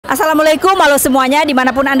Assalamualaikum, halo semuanya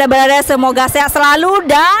dimanapun Anda berada, semoga sehat selalu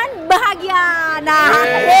dan bahagia. Nah,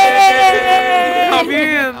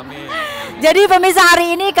 amin. Jadi pemirsa,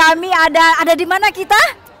 hari ini kami ada di mana kita?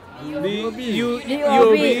 Di UB,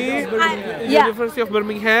 Ya. University of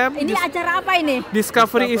Birmingham. Ini acara apa ini?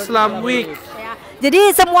 Discovery Islam Week.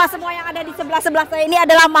 Jadi semua yang ada di sebelah saya ini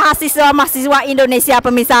adalah mahasiswa Indonesia,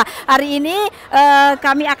 pemirsa. Hari ini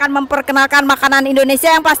kami akan memperkenalkan makanan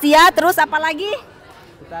Indonesia yang pasti ya. Terus apa lagi?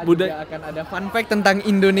 Kita juga akan ada fun fact tentang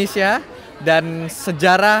Indonesia dan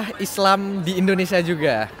sejarah Islam di Indonesia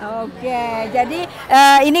juga. Oke, jadi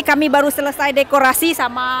ini kami baru selesai dekorasi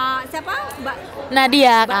sama siapa? Mbak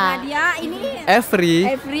Nadia. Nadia, ini Every,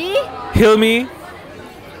 Hilmi,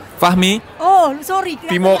 Fahmi, oh sorry,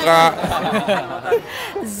 Timoka,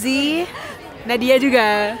 Z, Nadia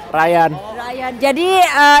juga. Ryan. Jadi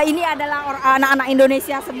ini adalah anak-anak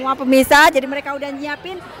Indonesia semua, pemirsa. Jadi mereka udah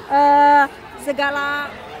nyiapin segala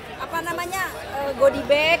goodie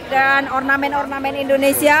bag dan ornamen-ornamen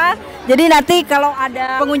Indonesia. Jadi nanti kalau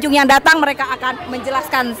ada pengunjung yang datang, mereka akan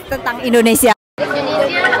menjelaskan tentang Indonesia.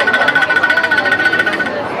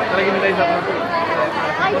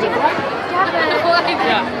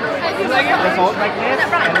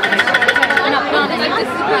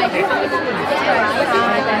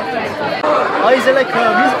 Oh, is it like a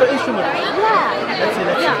musical instrument? Yeah. Let's see.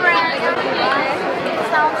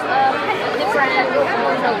 Sounds different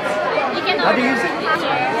notes. You can How do you use it?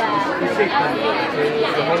 You shake them.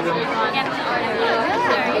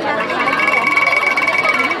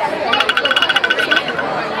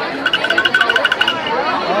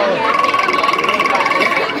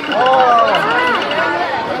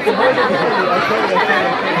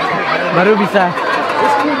 Baru bisa.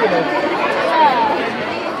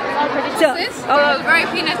 Very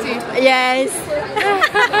peanutty. Yes.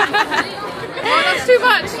 Oh, that's too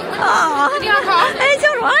much. Oh, Can you have half? it's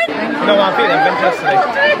alright. No, I feel I'm fantastic.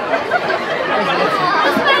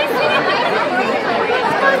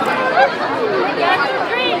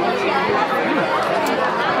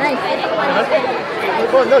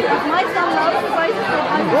 Oh, look.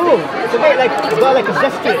 Oh, it's a bit like, a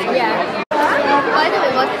gesture. By the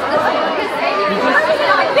way, what's this?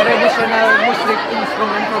 Traditional Muslim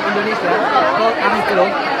instrument from Indonesia called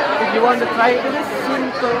angklung. If you want to try it, it is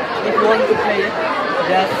simple. If you want to play it,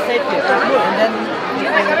 just shake it and then you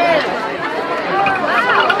play it.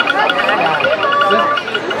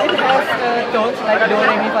 It has tones like do,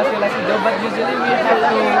 re, mi, fa, sol, la, si, do, but usually we have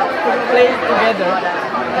to play it together.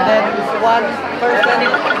 And then one person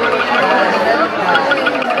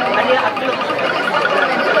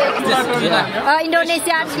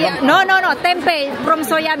Indonesia, no, tempe from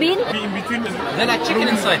soybean. Then a chicken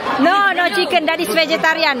inside. No chicken, that is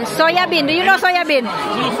vegetarian. Soybean, do you know soybean?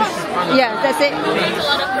 Yeah, that's it.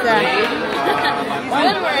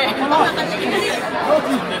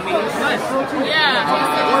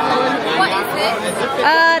 What is it?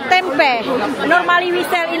 Tempe. Normally we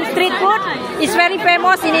sell in street food. It's very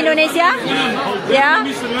famous in Indonesia. Yeah.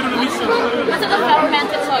 It's like a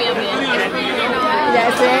fermented soya bean.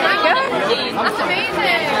 That's it. Good. That's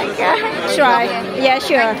amazing. Okay. Try. Yeah,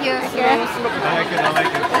 sure. Thank you. Okay.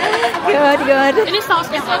 Good. Ini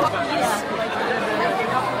sausnya kan?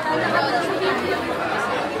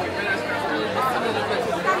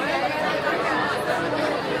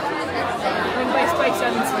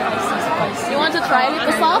 You want to try with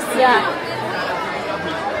the sauce? Yeah.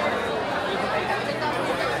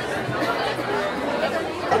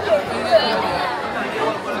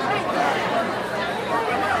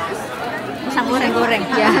 Pisang goreng.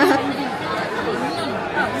 Yeah.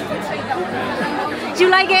 Do you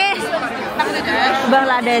like it?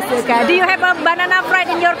 Bangladesh. Okay. Do you have a banana bread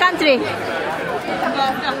in your country?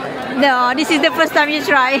 No, this is the first time you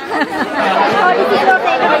try. Oh, this is not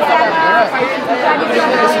Indonesian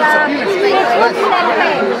traditional street food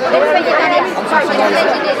tempe. It's vegetarian.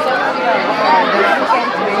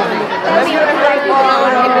 Maybe you like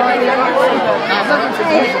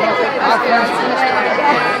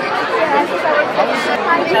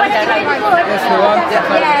Yes,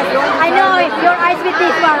 I know your eyes with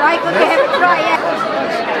this one, right? Okay, have to try it.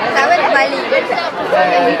 That was Bali.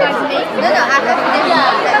 You guys make? No,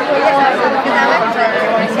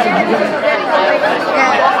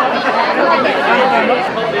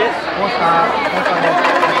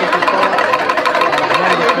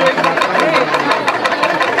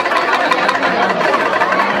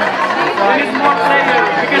 I have more player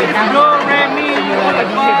because do, re, mi, fa,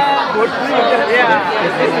 yeah.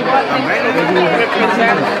 This is what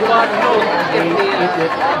represents what note in the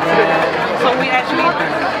so we actually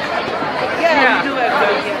we do it.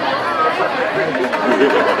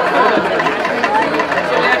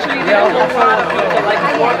 So we actually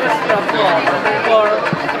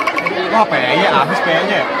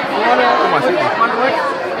kayaknya.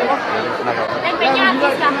 Dan pengen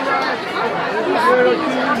bisa.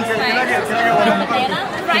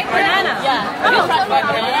 Fried banana? Yeah. Oh, fried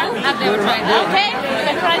banana? I've never tried that. Okay, you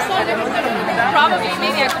can try some. Probably,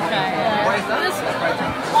 maybe I could try. This is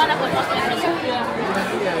one of the most interesting.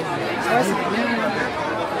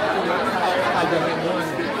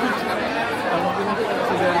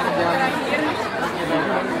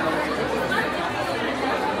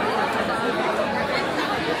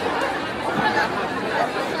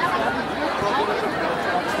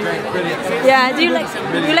 Yeah, do you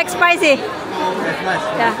like spicy?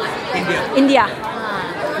 Yeah. India.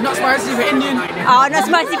 Not spicy for Indian. Oh, not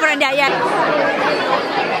spicy for India, yeah.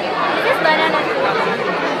 This banana.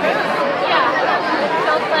 Yeah.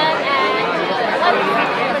 Chocolate and what?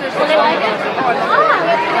 Do they like it?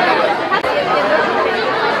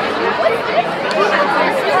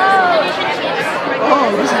 Oh,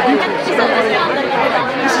 this is beautiful.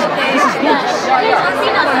 This is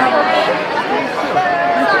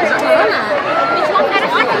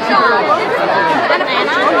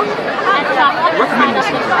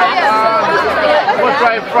What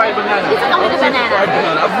fried banana? It's only the banana.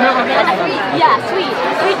 I've never had it. Yeah, sweet.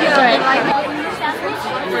 Sweet is good.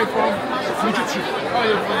 Where from? Icip-icip. Oh,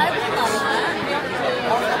 you're from.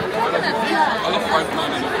 I love fried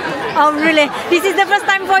banana. Oh, really? This is the first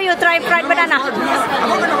time for you try fried banana. I'm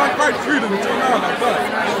not gonna like fried food until now like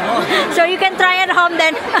that. So you can try at home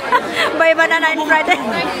then. Buy banana and fry it.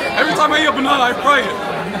 Every time I eat a banana, I fry it.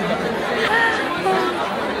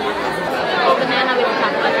 Banana with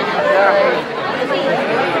chocolate.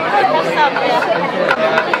 What's up?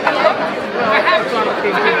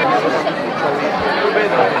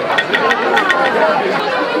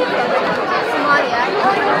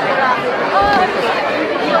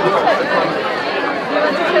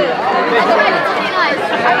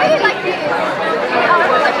 I really like these.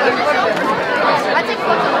 I take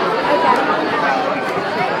photos.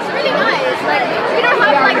 It's really nice. Like, we don't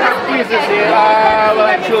have like this Quizzes here. Well,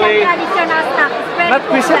 actually, Traditional stuff. not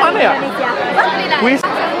quiz mana ya? really nice. Quiz.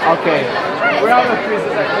 Okay. We're out of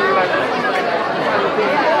quizzes actually. Like,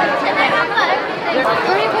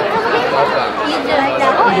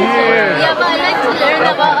 Yeah, but I like to learn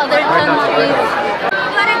about other countries.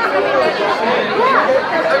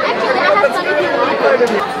 Actually, I have something to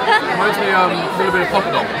reminds me a little bit of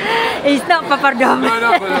papadom. It's not papadom.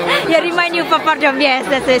 No, but Yeah, remind you papadom. Yes,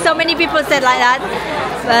 that's it. So many people said like that,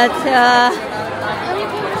 but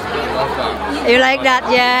you like that?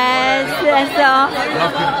 Yes. So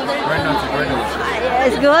Very nice.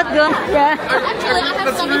 yes, good. Yeah.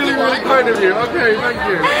 That's really, really kind of you. Okay, thank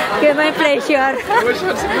you. Okay, my pleasure. I wish I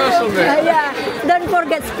had some commercial there. Yeah, don't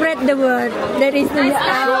forget spread the word. There is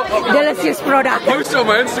delicious product. Post on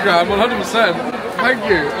my Instagram 100%. Thank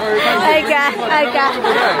you. Okay. Thank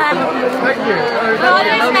you.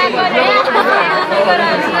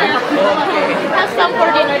 Have some for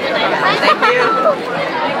dinner tonight. Thank you.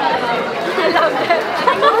 I love that.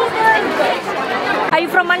 Are you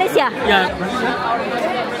from Malaysia? Yeah.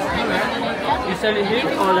 You sell it here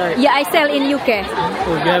or like? Yeah, I sell in UK.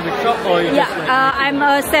 Oh, you have a shop or you Yeah, just like? I'm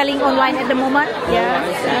selling online at the moment. Yes.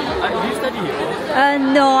 Do you study here?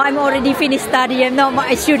 No, I'm already finished study. I'm not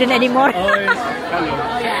a student anymore. Oh, yes.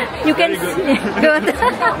 You can good.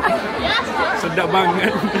 Sedap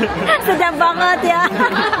banget. Sedap banget ya.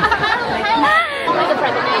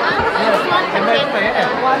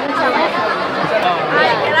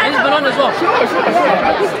 This banana as well.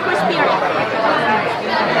 It's crispy.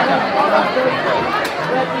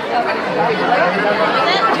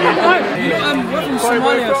 We're from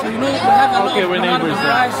Somalia, so you know we have a lot of banana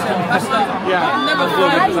rice and pasta. Yeah. I've never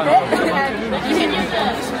tried it.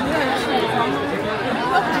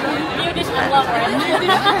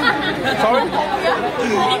 Sorry?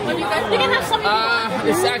 You can have some.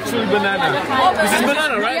 It's actually banana. This is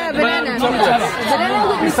banana, right? Yeah, banana. Chocolate. Banana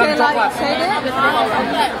would be Pisang coklat. Yeah.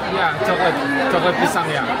 Yeah, chocolate pisang,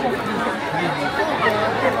 yeah.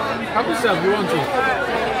 Help yourself, you want to.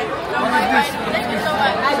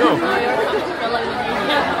 Go.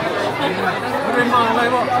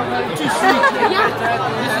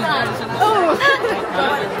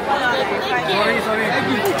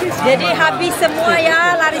 Jadi habis semua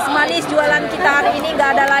ya laris manis jualan kita hari ini,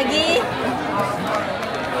 nggak ada lagi.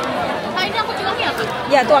 Nah, ini aku bilangnya apa?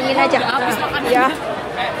 Ya tuangin aja. Ya.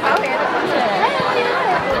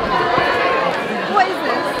 What is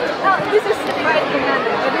this? Oh, this is fried banana.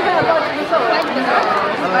 Have you heard about this? Fried banana?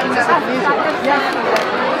 Yeah.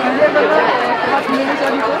 Have you ever heard about Indonesia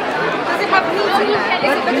before? Does it have meat in it?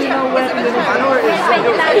 But do you know where Indonesia is?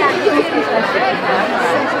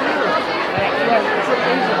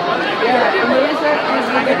 Yeah, Indonesia Indonesia is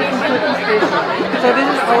located in Turkey station. So this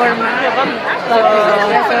is our map.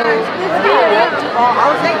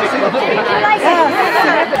 I'll take this.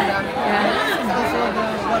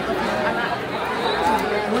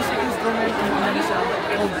 Music instrument in Indonesia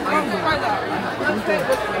called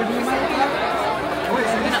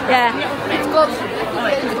Yeah. It's called.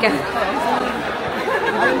 Okay.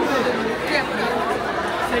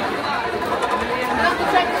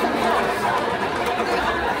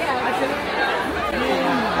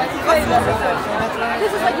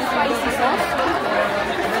 This is like a spicy sauce.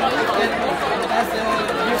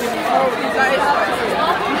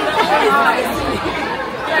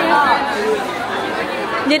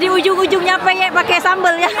 Jadi ujung-ujungnya pakai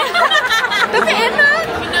sambal ya. Tapi enak.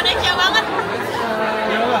 Indonesia banget.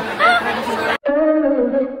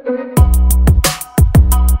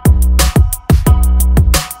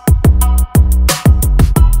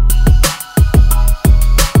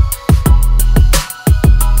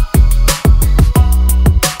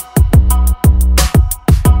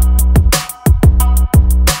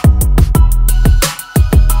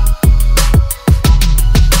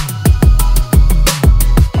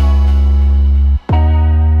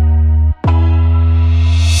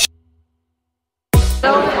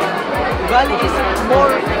 Bali is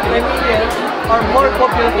more familiar or more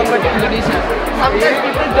popular compared to Indonesia. Sometimes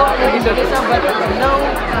people don't know Indonesia, but know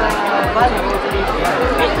Bali.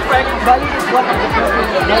 In fact, Bali is one of the countries.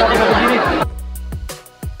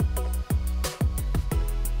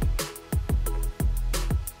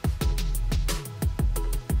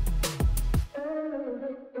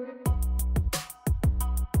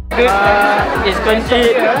 It's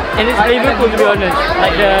crunchy and it's flavorful, to be honest.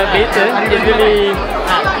 Like the batter is really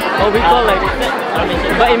what we call like,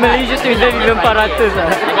 but in Malaysia it's very rempah rata.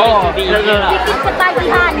 Oh, Bikin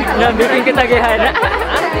ketagihan. Nah, bikin ketagihan.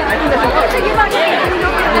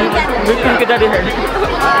 Bikin ketagihan.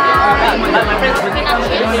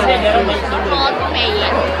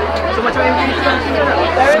 So macam yang ini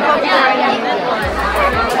very popular.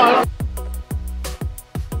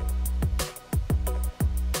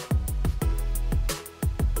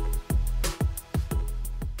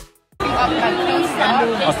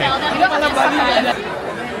 Okay.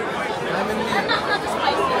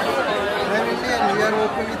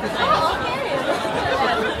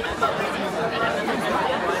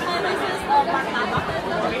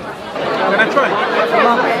 Can I try?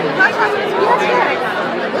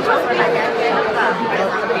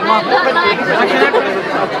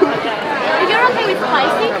 If you're okay with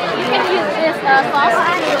spicy, you can use this sauce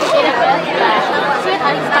to eat it with sweet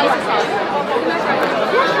and spicy sauce.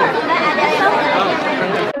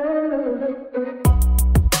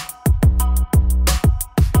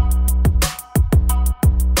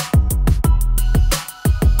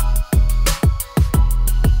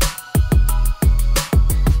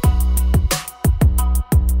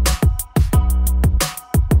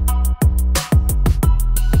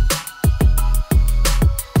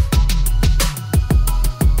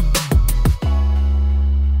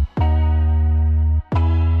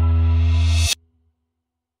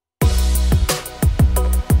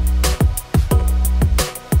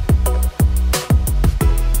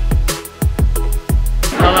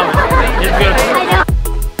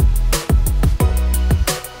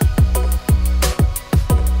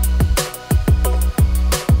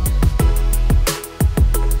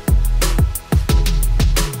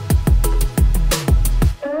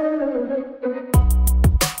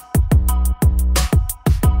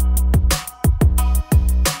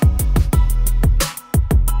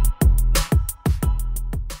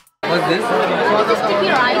 What's this? This is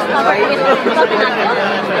sticky rice covered with coconut milk.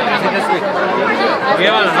 Is it sweet?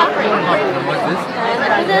 Bagaimana? What's this?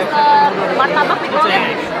 This is martabak, we call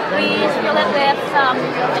it. We fill it with some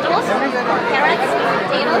vegetables, carrots,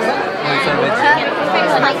 potatoes,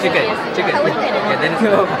 and chicken. Chicken. Yeah, then it's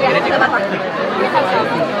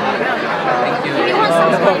If you want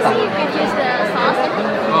some spicy, you can use the sauce.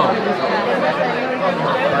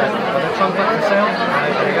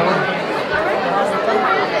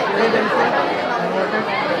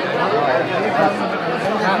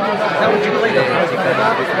 How would you play that?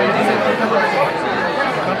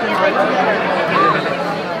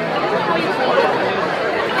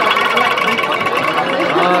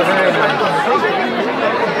 Oh, very nice.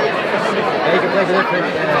 Yeah, you can play different.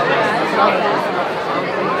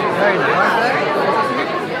 Very nice.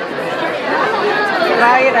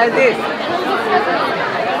 Try it as this.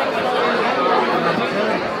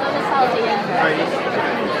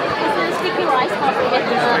 This is sticky rice covered with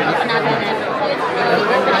coconut in it. So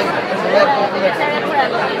it's very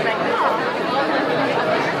friendly.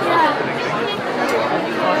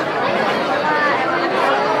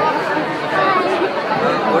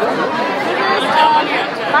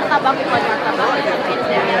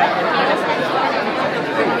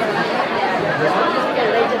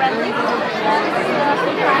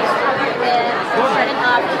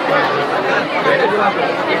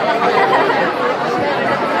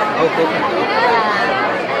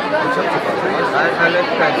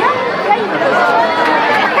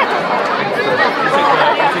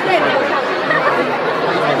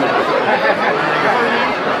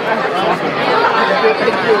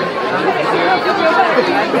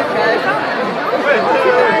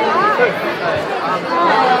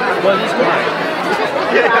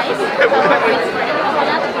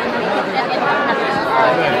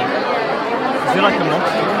 Is it like a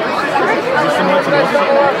mochi? Is it similar to mochi?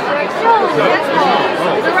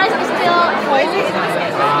 The rice is still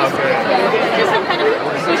just some kind of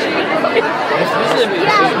sushi.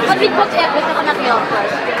 Yeah, but we cooked it with coconut milk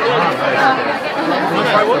first. Want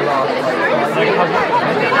to try one?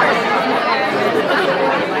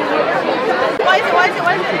 Why is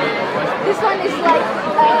it? This one is like,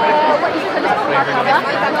 what is it?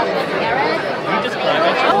 Martaba with carrot. You just buy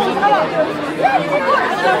vegetables.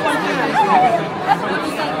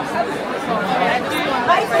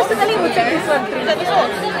 I personally would take this one.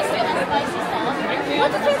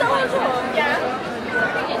 Want to try the whole show? Yeah.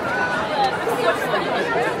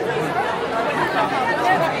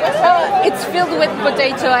 It's filled with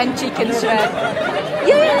potato and chicken shred.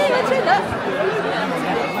 Yeah, let's try that.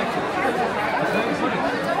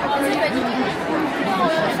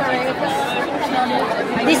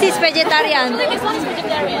 This is vegetarian. This one is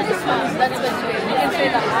vegetarian. This one, that's vegetarian. You can try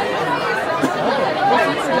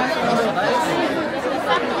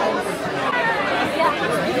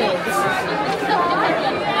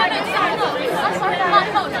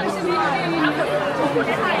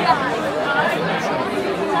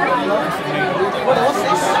What's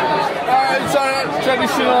this? It's a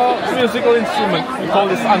traditional musical instrument. We call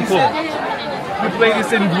this angklung. We play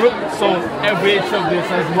this in group, so every each of this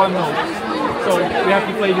has one note. So we have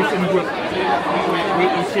to play this in group. We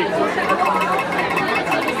shake. So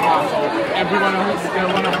every one of these play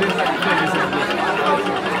this in group.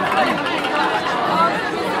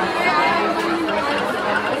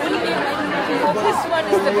 This one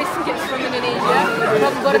is the biscuits from Indonesia,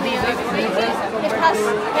 from Borneo. It has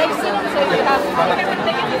eggs in it, so you have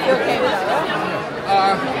you're okay with that.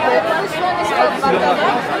 This one is called Martaba.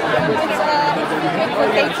 It's with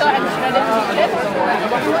potato and shredded chicken.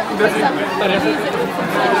 With some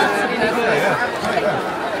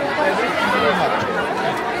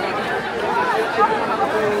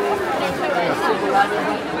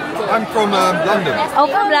I'm from London. Oh,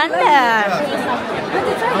 from London.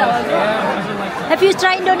 Have you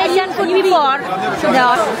tried Indonesian food before?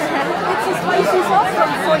 No. It's a spicy sauce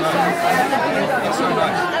from soy sauce.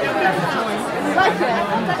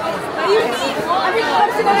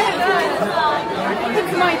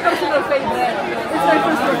 It's my personal favorite. It's my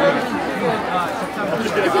personal favorite.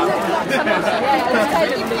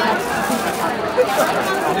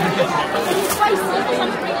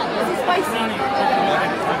 It's spicy.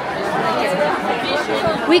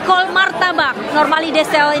 We call martabak. Normally they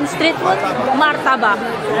sell in street food. Martabak.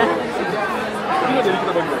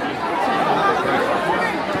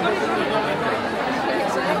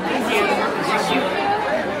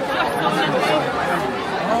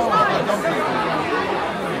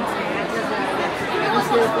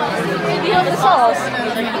 Do you have the sauce?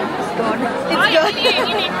 It's good.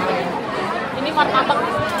 Ini martabak.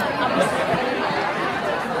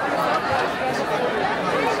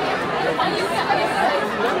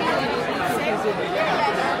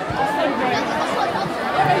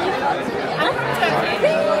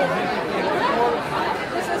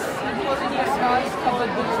 This is Portuguese sauce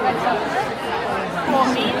covered with red pepper. For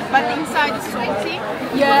me, but inside is salty.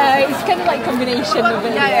 Yeah, it's kind of like a combination of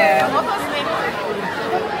it. Yeah. What was the name?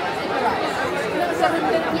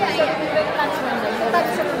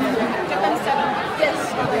 Yes.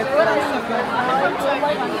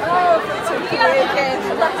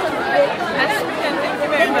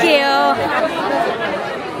 Thank you.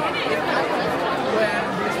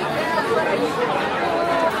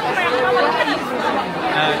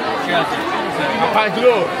 Apa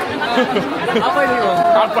dulu? Apa ini?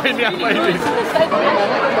 Apa ini? Apa ini?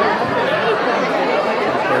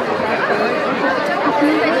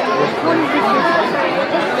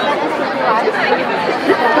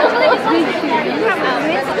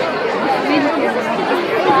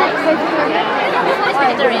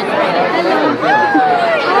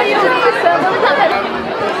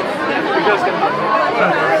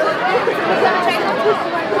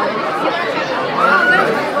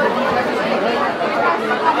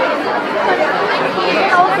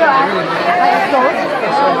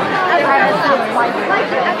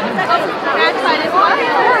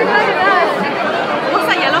 What's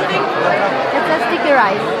that yellow thing? It's a sticky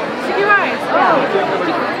rice. Sticky rice. Oh.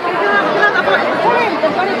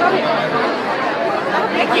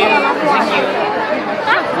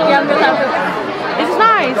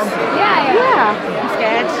 comfort. Yeah. I'm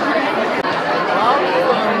scared.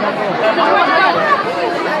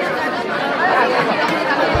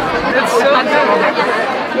 It's so good.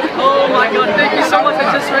 Oh my god, thank you so much. I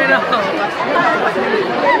just ran out.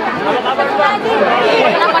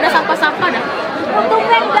 Kenapa ada sampah-sampah dah?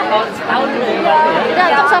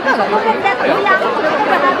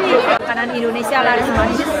 Makanan Indonesia laris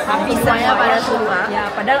manis habis semuanya pada semua. Ya,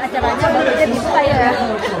 padahal acaranya baru aja dibuka ya.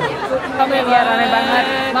 Ya ramai banget.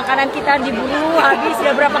 Makanan kita di Buru habis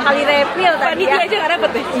udah berapa kali refill tadi ya. aja nggak dapet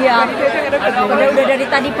deh. Iya. Udah dari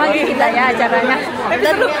tadi pagi kita ya acaranya.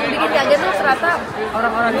 Dan yang bikin kaget tuh ternyata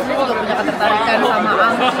orang-orang di sini juga punya ketertarikan sama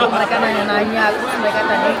angklung. Mereka nanya-nanya, terus mereka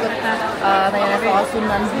tadi ikut nanya soal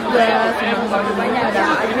Sunan juga, Sunan banyak ada.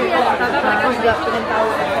 Terus juga pengen tahu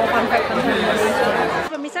fun fact tentang Indonesia.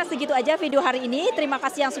 Pemirsa, segitu aja video hari ini. Terima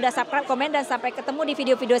kasih yang sudah subscribe, komen, dan sampai ketemu di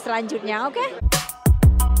video-video selanjutnya. Oke?